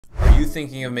you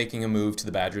thinking of making a move to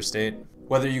the Badger State?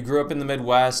 Whether you grew up in the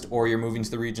Midwest or you're moving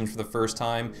to the region for the first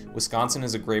time, Wisconsin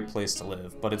is a great place to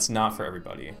live, but it's not for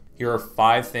everybody. Here are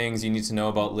 5 things you need to know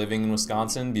about living in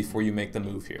Wisconsin before you make the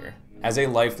move here. As a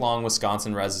lifelong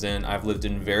Wisconsin resident, I've lived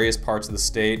in various parts of the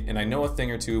state, and I know a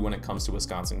thing or two when it comes to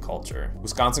Wisconsin culture.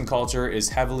 Wisconsin culture is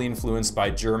heavily influenced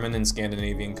by German and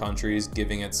Scandinavian countries,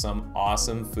 giving it some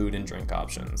awesome food and drink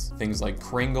options. Things like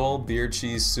Kringle, beer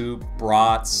cheese soup,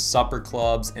 brats, supper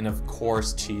clubs, and of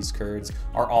course cheese curds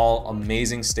are all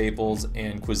amazing staples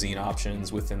and cuisine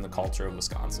options within the culture of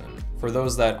Wisconsin. For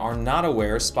those that are not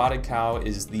aware, Spotted Cow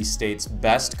is the state's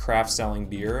best craft selling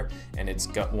beer, and it's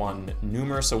won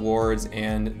numerous awards.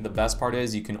 And the best part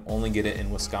is you can only get it in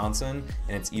Wisconsin,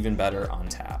 and it's even better on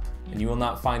tap. And you will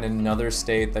not find another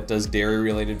state that does dairy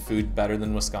related food better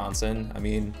than Wisconsin. I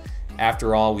mean,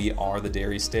 after all, we are the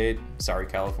dairy state. Sorry,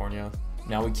 California.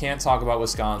 Now, we can't talk about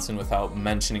Wisconsin without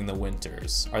mentioning the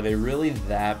winters. Are they really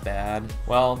that bad?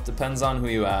 Well, depends on who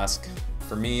you ask.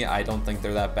 For me, I don't think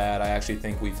they're that bad. I actually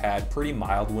think we've had pretty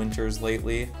mild winters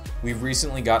lately. We've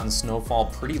recently gotten snowfall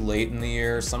pretty late in the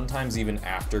year, sometimes even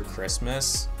after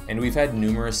Christmas. And we've had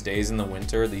numerous days in the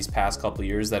winter these past couple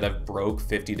years that have broke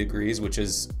 50 degrees, which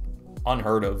is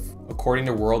unheard of. According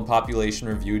to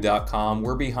worldpopulationreview.com,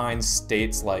 we're behind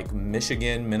states like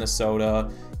Michigan,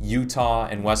 Minnesota, Utah,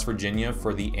 and West Virginia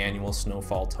for the annual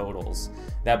snowfall totals.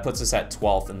 That puts us at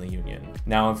 12th in the union.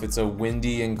 Now, if it's a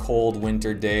windy and cold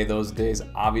winter day, those days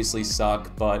obviously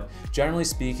suck, but generally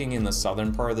speaking, in the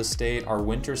southern part of the state, our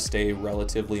winters stay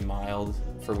relatively mild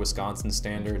for Wisconsin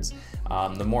standards.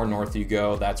 The more north you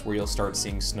go, that's where you'll start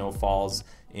seeing snowfalls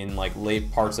in like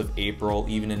late parts of April.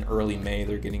 Even in early May,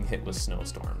 they're getting hit with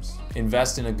snowstorms.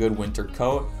 Invest in a good winter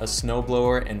coat, a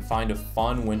snowblower, and find a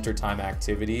fun wintertime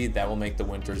activity that will make the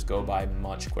winters go by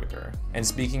much quicker. And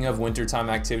speaking of wintertime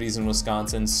activities in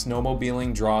Wisconsin,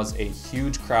 snowmobiling draws a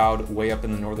huge crowd way up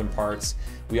in the northern parts.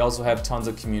 We also have tons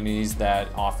of communities that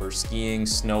offer skiing,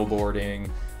 snowboarding,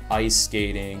 ice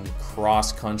skating,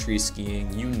 cross-country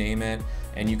skiing, you name it.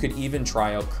 And you could even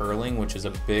try out curling, which is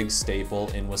a big staple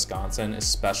in Wisconsin,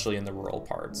 especially in the rural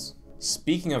parts.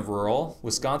 Speaking of rural,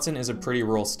 Wisconsin is a pretty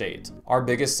rural state. Our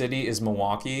biggest city is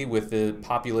Milwaukee with a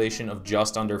population of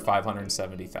just under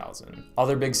 570,000.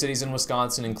 Other big cities in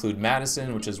Wisconsin include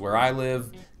Madison, which is where I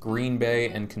live, Green Bay,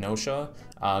 and Kenosha.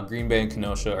 Green Bay and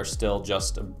Kenosha are still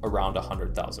just around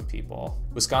 100,000 people.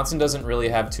 Wisconsin doesn't really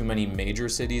have too many major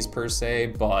cities per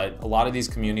se, but a lot of these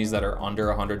communities that are under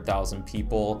 100,000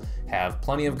 people have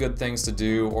plenty of good things to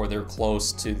do, or they're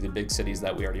close to the big cities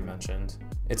that we already mentioned.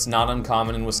 It's not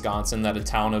uncommon in Wisconsin that a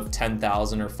town of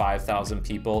 10,000 or 5,000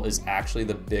 people is actually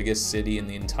the biggest city in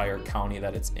the entire county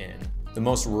that it's in. The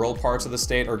most rural parts of the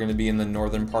state are going to be in the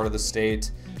northern part of the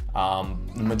state.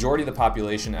 The majority of the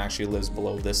population actually lives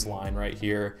below this line right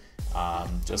here.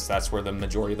 Just that's where the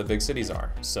majority of the big cities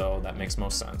are. So that makes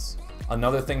most sense.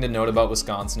 Another thing to note about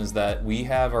Wisconsin is that we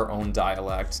have our own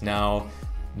dialect. Now,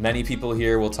 many people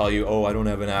here will tell you, oh, I don't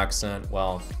have an accent.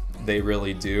 Well, they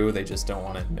really do. They just don't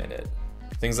want to admit it.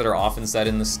 Things that are often said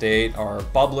in the state are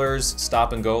bubblers,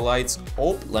 stop and go lights.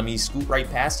 Oh, let me scoot right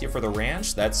past you for the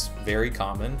ranch. That's very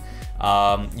common.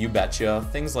 You betcha,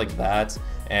 things like that.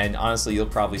 And honestly, you'll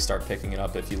probably start picking it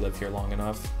up if you live here long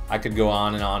enough. I could go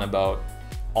on and on about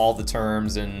all the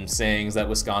terms and sayings that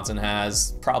Wisconsin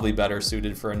has, probably better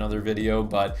suited for another video,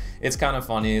 but it's kind of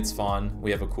funny, it's fun.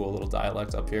 We have a cool little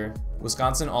dialect up here.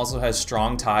 Wisconsin also has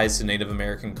strong ties to Native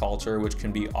American culture, which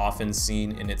can be often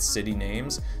seen in its city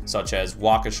names, such as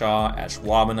Waukesha,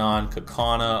 Ashwaubenon,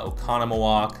 Kaukauna,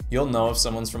 Oconomowoc. You'll know if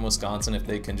someone's from Wisconsin if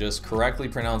they can just correctly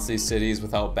pronounce these cities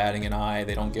without batting an eye.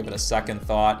 They don't give it a second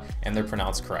thought, and they're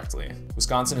pronounced correctly.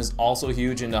 Wisconsin is also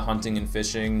huge into hunting and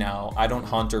fishing. Now, I don't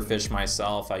hunt or fish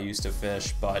myself. I used to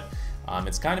fish, but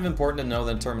it's kind of important to know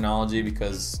the terminology,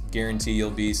 because guarantee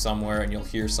you'll be somewhere and you'll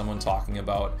hear someone talking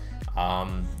about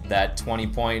that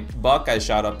 20-point buck I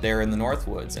shot up there in the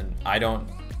Northwoods. And I don't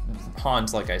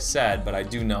hunt, like I said, but I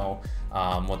do know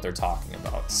what they're talking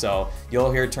about. So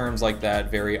you'll hear terms like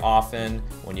that very often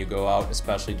when you go out,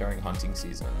 especially during hunting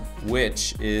season,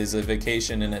 which is a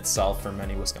vacation in itself for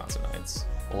many Wisconsinites.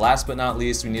 Last but not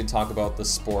least, we need to talk about the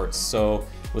sports. So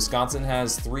Wisconsin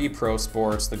has 3 pro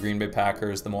sports: the Green Bay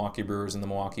Packers, the Milwaukee Brewers, and the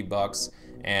Milwaukee Bucks,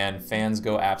 and fans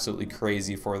go absolutely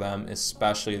crazy for them,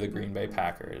 especially the Green Bay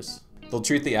Packers. They'll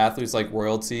treat the athletes like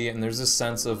royalty, and there's this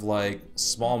sense of like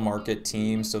small market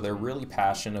team, so they're really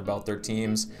passionate about their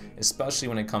teams, especially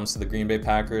when it comes to the Green Bay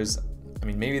Packers. I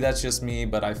mean, maybe that's just me,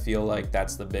 but I feel like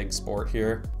that's the big sport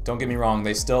here. Don't get me wrong,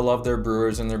 they still love their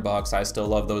Brewers and their Bucks. I still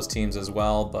love those teams as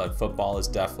well, but football is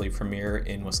definitely premier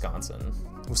in Wisconsin.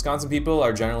 Wisconsin people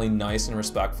are generally nice and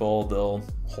respectful. They'll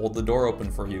hold the door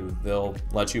open for you. They'll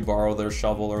let you borrow their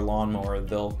shovel or lawnmower.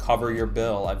 They'll cover your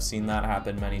bill. I've seen that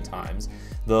happen many times.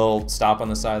 They'll stop on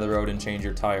the side of the road and change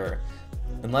your tire.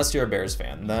 Unless you're a Bears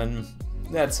fan, then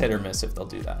that's hit or miss if they'll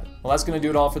do that. Well, that's gonna do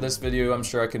it all for this video. I'm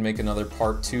sure I could make another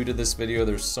part 2 to this video.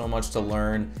 There's so much to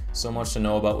learn, so much to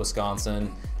know about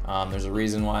Wisconsin. There's a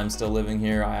reason why I'm still living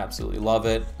here. I absolutely love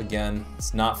it. Again,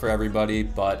 it's not for everybody,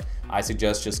 but I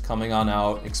suggest just coming on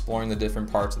out, exploring the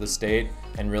different parts of the state,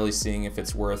 and really seeing if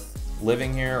it's worth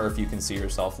living here or if you can see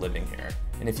yourself living here.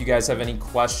 And if you guys have any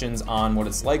questions on what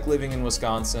it's like living in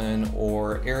Wisconsin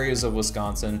or areas of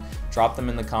Wisconsin, drop them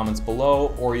in the comments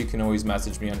below, or you can always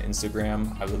message me on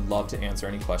Instagram. I would love to answer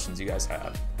any questions you guys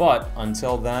have. But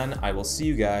until then, I will see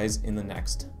you guys in the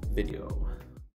next video.